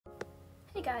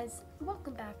Hey guys,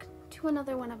 welcome back to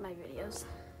another one of my videos.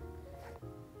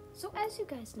 So as you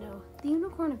guys know, the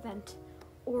unicorn event,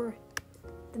 or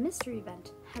the mystery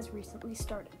event, has recently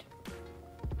started.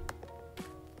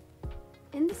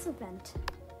 In this event,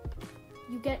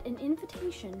 you get an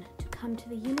invitation to come to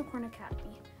the Unicorn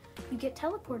Academy. You get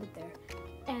teleported there,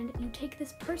 and you take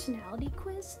this personality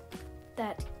quiz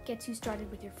that gets you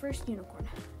started with your first unicorn.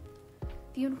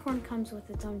 The unicorn comes with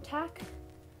its own tack,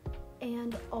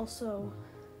 and also,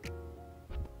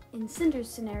 in Cinder's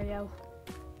scenario,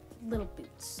 little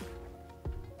boots.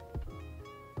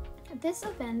 This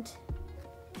event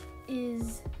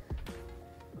is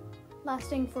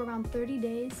lasting for around 30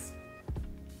 days,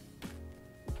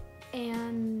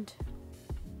 and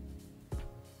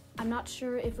I'm not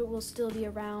sure if it will still be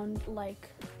around like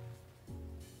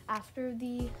after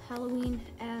the Halloween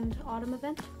and autumn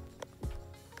event.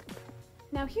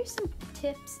 Now here's some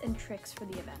tips and tricks for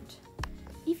the event.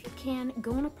 If you can,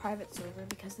 go on a private server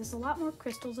because there's a lot more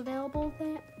crystals available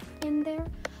in there,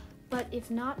 but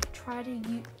if not, try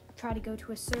to go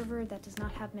to a server that does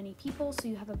not have many people so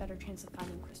you have a better chance of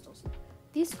finding crystals.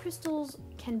 These crystals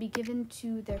can be given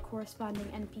to their corresponding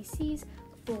NPCs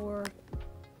for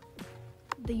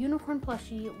the unicorn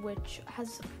plushie,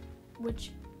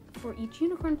 which for each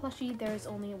unicorn plushie there's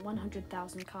only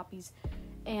 100,000 copies,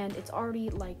 and it's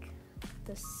already like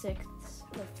the 6th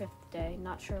or 5th day,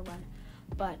 not sure when,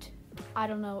 but I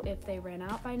don't know if they ran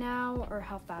out by now or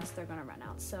how fast they're gonna run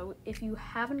out. So if you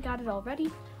haven't got it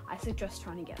already, I suggest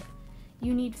trying to get it.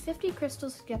 You need 50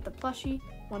 crystals to get the plushie,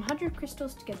 100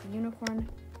 crystals to get the unicorn,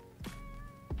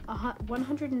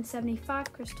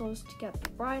 175 crystals to get the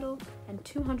bridle, and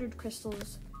 200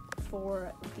 crystals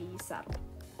for the saddle.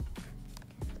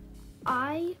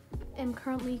 I am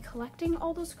currently collecting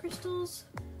all those crystals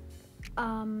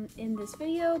in this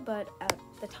video, but at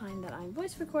the time that I'm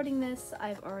voice recording this,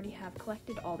 I've already have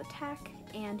collected all the tack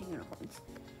and unicorns.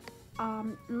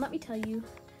 And let me tell you,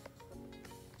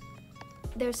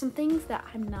 there's some things that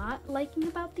I'm not liking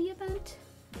about the event.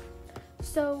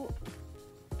 So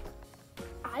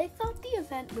I thought the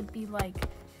event would be like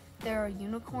there are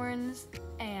unicorns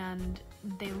and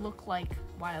they look like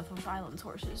Wild Horse Island's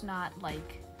horses, not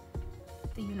like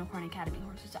the Unicorn Academy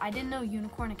horses. I didn't know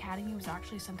Unicorn Academy was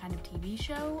actually some kind of TV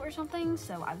show or something,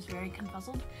 so I was very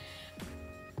confuzzled.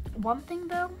 One thing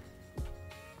though,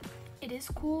 it is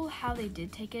cool how they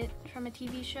did take it from a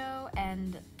TV show,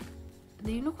 and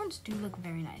the unicorns do look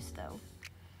very nice though.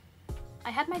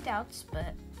 I had my doubts,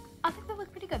 but I think they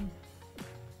look pretty good.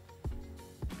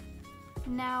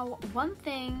 Now, one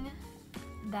thing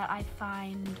that I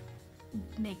find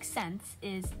makes sense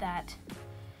is that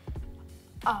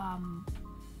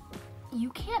you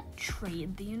can't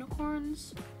trade the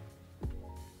unicorns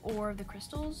or the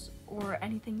crystals or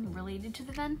anything related to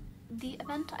the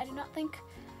event, I do not think.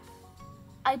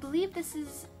 I believe this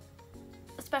is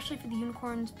especially for the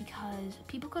unicorns because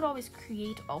people could always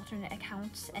create alternate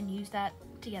accounts and use that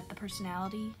to get the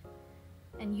personality,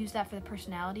 and use that for the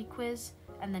personality quiz,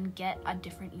 and then get a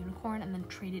different unicorn and then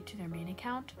trade it to their main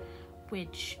account,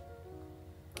 which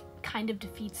kind of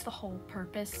defeats the whole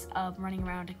purpose of running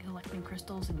around and collecting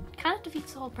crystals, and kind of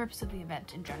defeats the whole purpose of the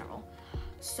event in general.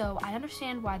 So I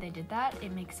understand why they did that,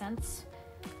 it makes sense.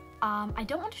 I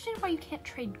don't understand why you can't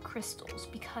trade crystals,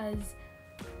 because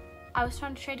I was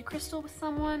trying to trade a crystal with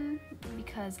someone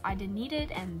because I didn't need it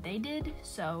and they did,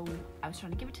 so I was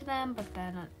trying to give it to them, but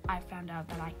then I found out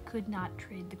that I could not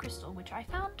trade the crystal, which I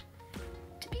found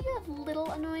to be a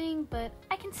little annoying, but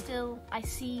I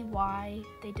see why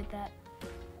they did that.